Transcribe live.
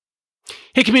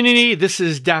Hey community, this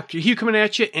is Dr. Hugh coming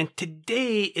at you, and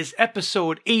today is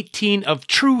episode 18 of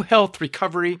True Health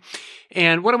Recovery.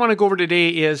 And what I want to go over today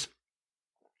is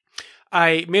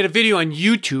I made a video on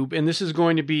YouTube, and this is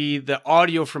going to be the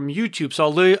audio from YouTube. So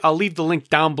I'll leave the link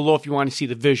down below if you want to see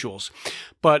the visuals.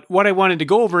 But what I wanted to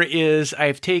go over is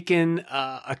I've taken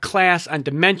a class on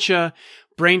dementia,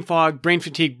 brain fog, brain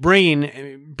fatigue,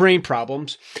 brain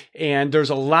problems. And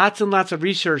there's lots and lots of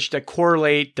research that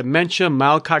correlate dementia,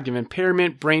 mild cognitive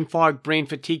impairment, brain fog, brain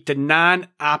fatigue to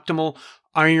non-optimal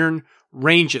iron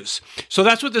ranges. So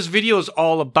that's what this video is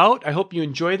all about. I hope you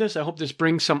enjoy this. I hope this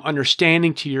brings some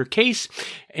understanding to your case.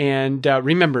 And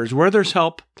remember, where there's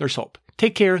help, there's hope.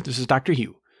 Take care. This is Dr.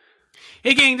 Hugh.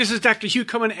 Hey gang, this is Dr. Hugh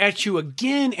coming at you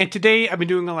again. And today I've been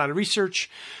doing a lot of research.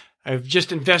 I've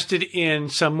just invested in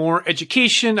some more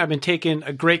education. I've been taking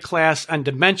a great class on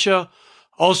dementia,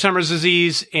 Alzheimer's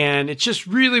disease, and it's just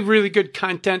really, really good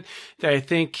content that I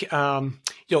think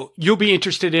you'll be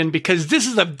interested in, because this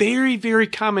is a very, very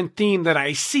common theme that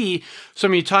I see. So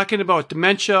I'm talking about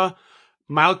dementia,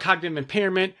 mild cognitive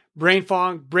impairment, brain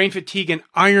fog, brain fatigue, and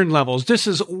iron levels. This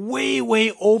is way,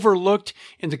 way overlooked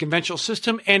in the conventional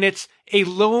system, and it's a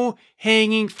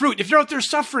low-hanging fruit. If you're out there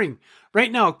suffering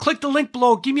right now, click the link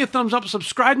below, give me a thumbs up,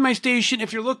 subscribe to my station.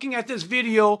 If you're looking at this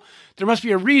video, there must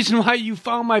be a reason why you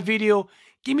found my video.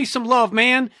 Give me some love,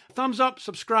 man. Thumbs up,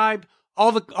 subscribe,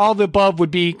 all the above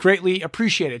would be greatly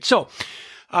appreciated. So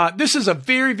this is a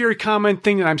very, very common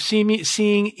thing that I'm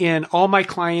seeing in all my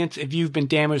clients. If you've been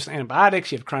damaged with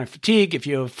antibiotics, you have chronic fatigue, if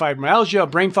you have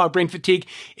fibromyalgia, brain fog, brain fatigue,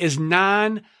 is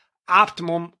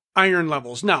non-optimal iron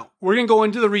levels. Now, we're going to go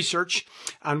into the research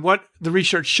on what the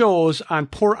research shows on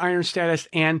poor iron status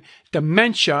and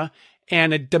dementia.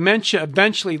 And a dementia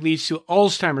eventually leads to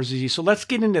Alzheimer's disease. So let's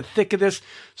get into the thick of this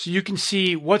so you can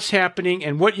see what's happening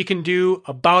and what you can do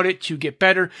about it to get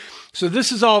better. So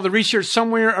this is all the research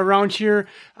somewhere around here.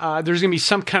 There's going to be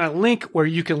some kind of link where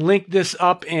you can link this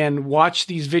up and watch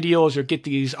these videos or get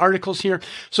these articles here.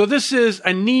 So this is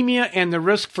anemia and the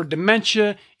risk for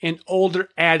dementia in older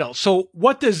adults. So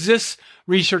what does this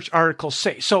research article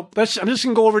say? So I'm just going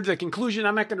to go over to the conclusion.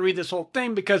 I'm not going to read this whole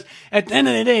thing, because at the end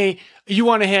of the day, you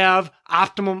want to have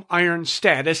optimum iron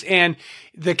status, and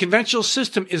the conventional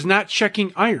system is not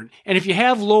checking iron. And if you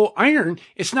have low iron,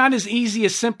 it's not as easy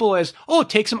as simple as, oh,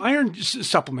 take some iron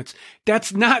supplements.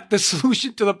 That's not the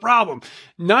solution to the problem.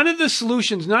 None of the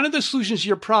solutions to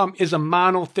your problem is a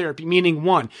monotherapy, meaning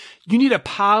one. You need a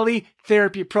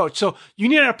polytherapy approach. So you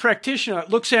need a practitioner that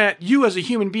looks at you as a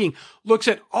human being, looks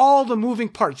at all the moving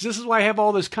parts. This is why I have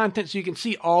all this content, so you can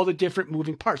see all the different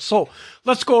moving parts. So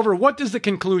let's go over, what does the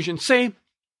conclusion say?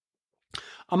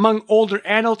 Among older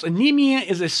adults, anemia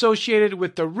is associated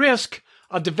with the risk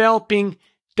of developing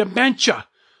dementia.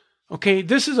 Okay,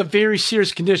 this is a very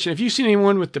serious condition. If you've seen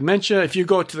anyone with dementia, if you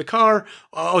go to the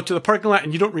parking lot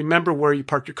and you don't remember where you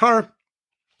parked your car,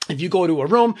 if you go to a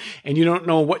room and you don't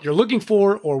know what you're looking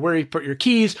for or where you put your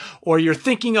keys, or you're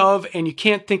thinking of and you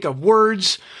can't think of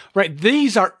words, right?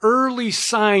 These are early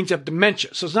signs of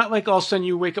dementia. So it's not like all of a sudden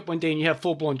you wake up one day and you have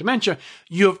full-blown dementia.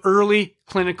 You have early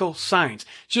clinical signs.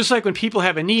 Just like when people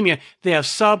have anemia, they have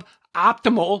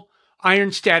suboptimal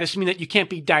iron status, meaning that you can't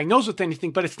be diagnosed with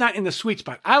anything, but it's not in the sweet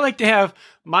spot. I like to have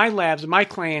my labs and my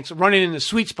clients running in the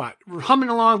sweet spot, humming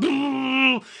along,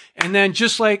 and then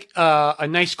just like a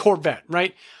nice Corvette,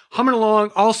 right? Humming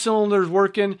along, all cylinders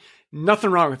working,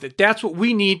 nothing wrong with it. That's what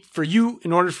we need for you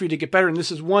in order for you to get better, and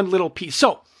this is one little piece.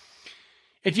 So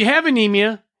if you have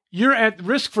anemia, you're at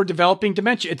risk for developing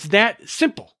dementia. It's that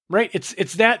simple, right?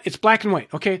 It's black and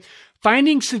white, okay?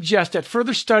 Findings suggest that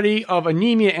further study of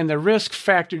anemia and the risk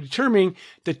factor determining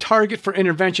the target for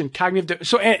intervention, cognitive.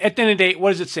 So at the end of the day,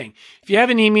 what is it saying? If you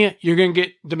have anemia, you're going to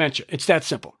get dementia. It's that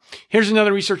simple. Here's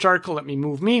another research article. Let me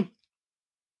move me.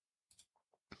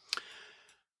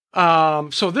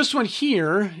 So this one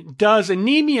here, does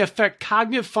anemia affect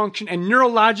cognitive function and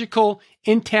neurological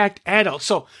intact adults?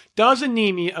 So does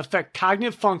anemia affect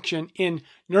cognitive function in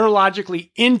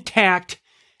neurologically intact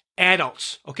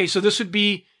adults? Okay, so this would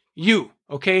be you,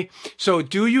 okay? So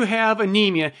do you have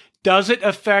anemia? Does it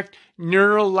affect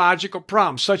neurological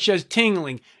problems such as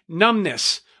tingling,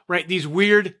 numbness, right? These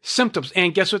weird symptoms.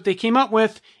 And guess what they came up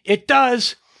with? It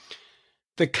does.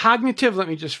 The cognitive, let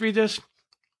me just read this.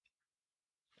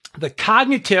 The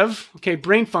cognitive, okay,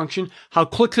 brain function, how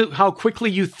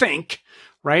quickly you think,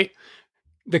 right?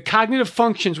 The cognitive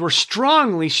functions were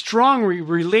strongly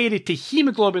related to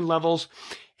hemoglobin levels,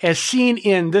 as seen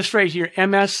in this right here,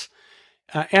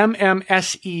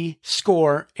 MMSE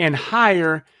score, and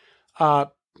higher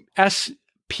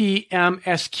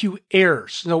SPMSQ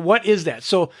errors. So what is that?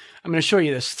 So I'm going to show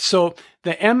you this. So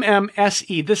the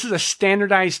MMSE. This is a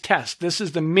standardized test. This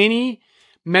is the mini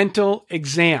mental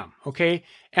exam. Okay.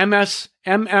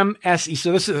 MMSE.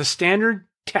 So this is a standard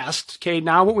test. Okay.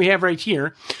 Now what we have right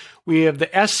here, we have the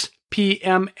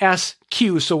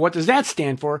SPMSQ. So what does that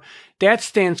stand for? That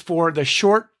stands for the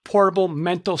Short Portable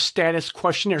Mental Status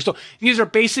Questionnaire. So these are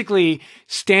basically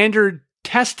standard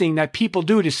testing that people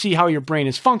do to see how your brain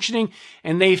is functioning.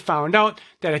 And they found out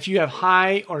that if you have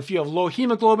high or if you have low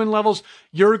hemoglobin levels,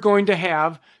 you're going to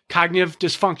have cognitive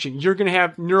dysfunction. You're going to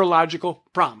have neurological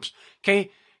problems. Okay.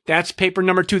 That's paper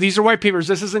number 2. These are white papers.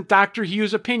 This isn't Dr.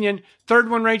 Hughes' opinion. Third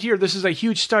one right here. This is a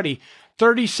huge study.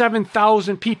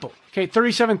 37,000 people. Okay.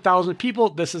 37,000 people.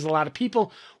 This is a lot of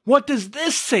people. What does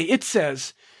this say? It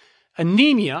says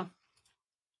anemia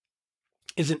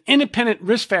is an independent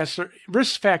risk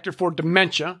factor for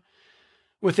dementia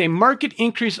with a marked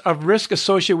increase of risk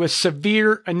associated with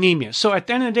severe anemia. So at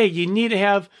the end of the day, you need to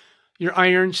have your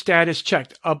iron status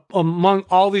checked among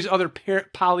all these other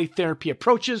polytherapy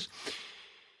approaches.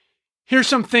 Here's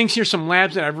some things. Here's some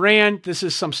labs that I've ran. This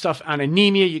is some stuff on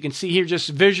anemia. You can see here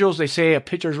just visuals. They say a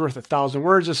picture is worth 1,000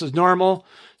 words. This is normal.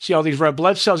 See all these red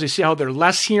blood cells. You see how they're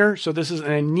less here. So this is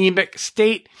an anemic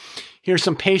state. Here's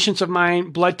some patients of mine,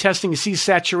 blood testing. You see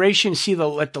saturation, you see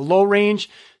at the low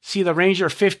range, see the range are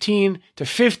 15 to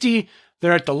 50.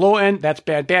 They're at the low end. That's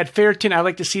bad. Ferritin, I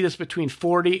like to see this between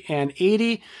 40 and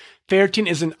 80. Ferritin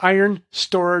is an iron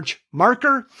storage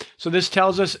marker. So this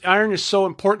tells us iron is so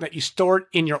important that you store it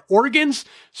in your organs.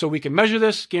 So we can measure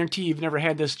this. Guarantee you've never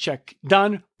had this check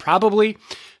done, probably.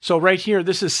 So right here,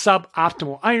 this is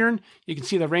suboptimal iron. You can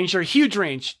see the range there, huge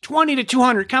range, 20 to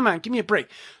 200. Come on, give me a break.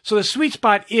 So the sweet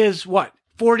spot is what?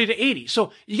 40 to 80.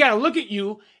 So you got to look at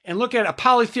you and look at a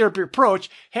polytherapy approach,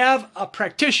 have a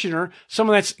practitioner,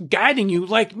 someone that's guiding you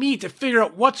like me to figure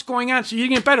out what's going on so you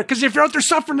can get better. Because if you're out there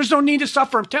suffering, there's no need to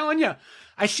suffer. I'm telling you,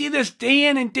 I see this day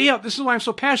in and day out. This is why I'm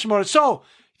so passionate about it. So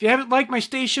if you haven't liked my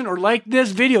station or liked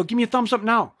this video, give me a thumbs up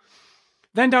now.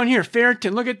 Then down here,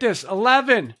 ferritin, look at this,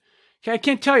 11. Okay, I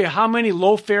can't tell you how many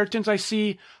low ferritins I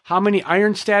see, how many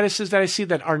iron statuses that I see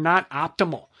that are not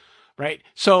optimal, right?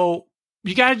 So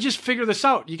you got to just figure this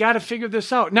out. You got to figure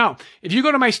this out. Now, if you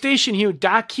go to my station here,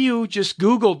 DocQ, just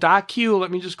Google DocQ. Let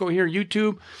me just go here,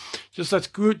 YouTube. Just let's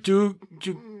do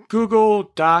Google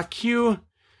DocQ.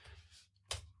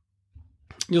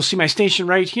 You'll see my station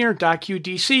right here, DocQ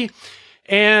DC.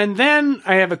 And then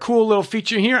I have a cool little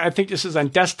feature here. I think this is on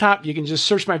desktop. You can just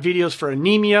search my videos for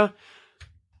anemia.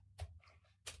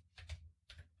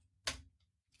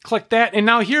 Click that. And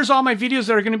now here's all my videos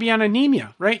that are going to be on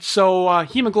anemia, right? So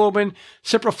hemoglobin,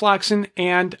 ciprofloxacin,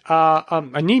 and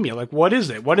anemia. Like, what is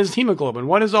it? What is hemoglobin?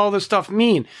 What does all this stuff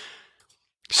mean?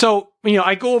 So,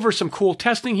 I go over some cool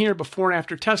testing here, before and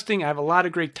after testing. I have a lot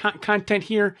of great content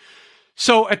here.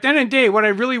 So at the end of the day, what I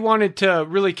really wanted to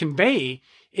really convey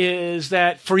is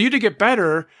that for you to get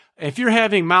better, if you're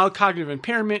having mild cognitive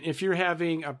impairment, if you're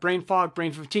having a brain fog,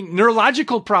 brain fatigue,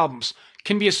 neurological problems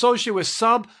can be associated with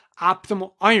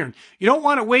suboptimal iron. You don't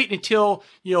want to wait until,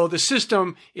 the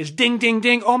system is ding, ding,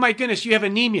 ding. Oh my goodness, you have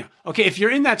anemia. Okay, if you're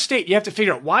in that state, you have to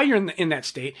figure out why you're in that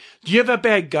state. Do you have a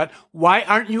bad gut? Why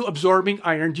aren't you absorbing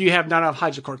iron? Do you have not enough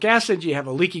hydrochloric acid? Do you have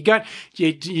a leaky gut?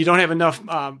 You don't have enough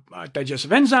digestive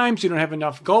enzymes? You don't have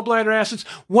enough gallbladder acids?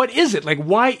 What is it? Like,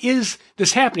 why is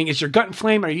this happening? Is your gut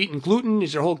inflamed? Are you eating gluten?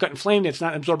 Is your whole gut inflamed? It's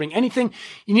not absorbing anything?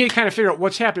 You need to kind of figure out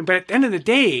what's happening. But at the end of the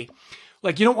day,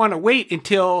 you don't want to wait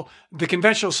until the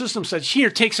conventional system says,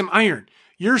 here, take some iron.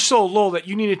 You're so low that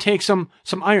you need to take some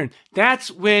iron.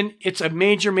 That's when it's a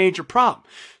major, major problem.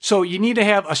 So you need to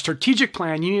have a strategic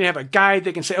plan. You need to have a guide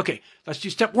that can say, okay, let's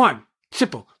do step 1,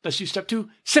 simple. Let's do step 2,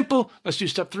 simple. Let's do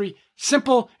step 3,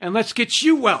 simple. And let's get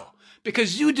you well.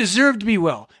 Because you deserve to be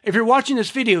well. If you're watching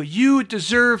this video, you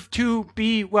deserve to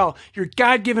be well. Your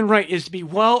God-given right is to be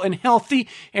well and healthy.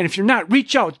 And if you're not,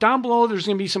 reach out. Down below, there's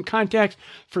going to be some contact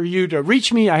for you to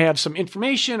reach me. I have some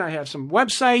information. I have some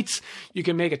websites. You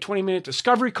can make a 20-minute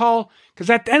discovery call.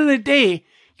 Because at the end of the day,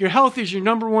 your health is your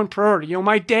number one priority.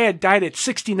 My dad died at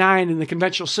 69 in the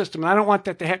conventional system. And I don't want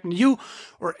that to happen to you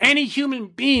or any human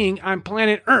being on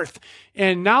planet Earth.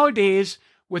 And nowadays,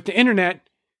 with the internet,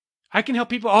 I can help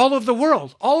people all over the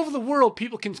world. All over the world,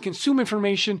 people can consume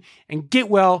information and get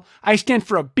well. I stand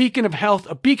for a beacon of health,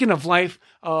 a beacon of life,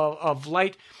 of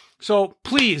light. So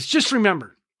please, just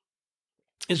remember,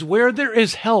 is where there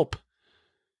is help,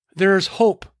 there is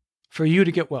hope for you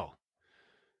to get well.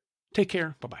 Take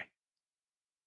care. Bye-bye.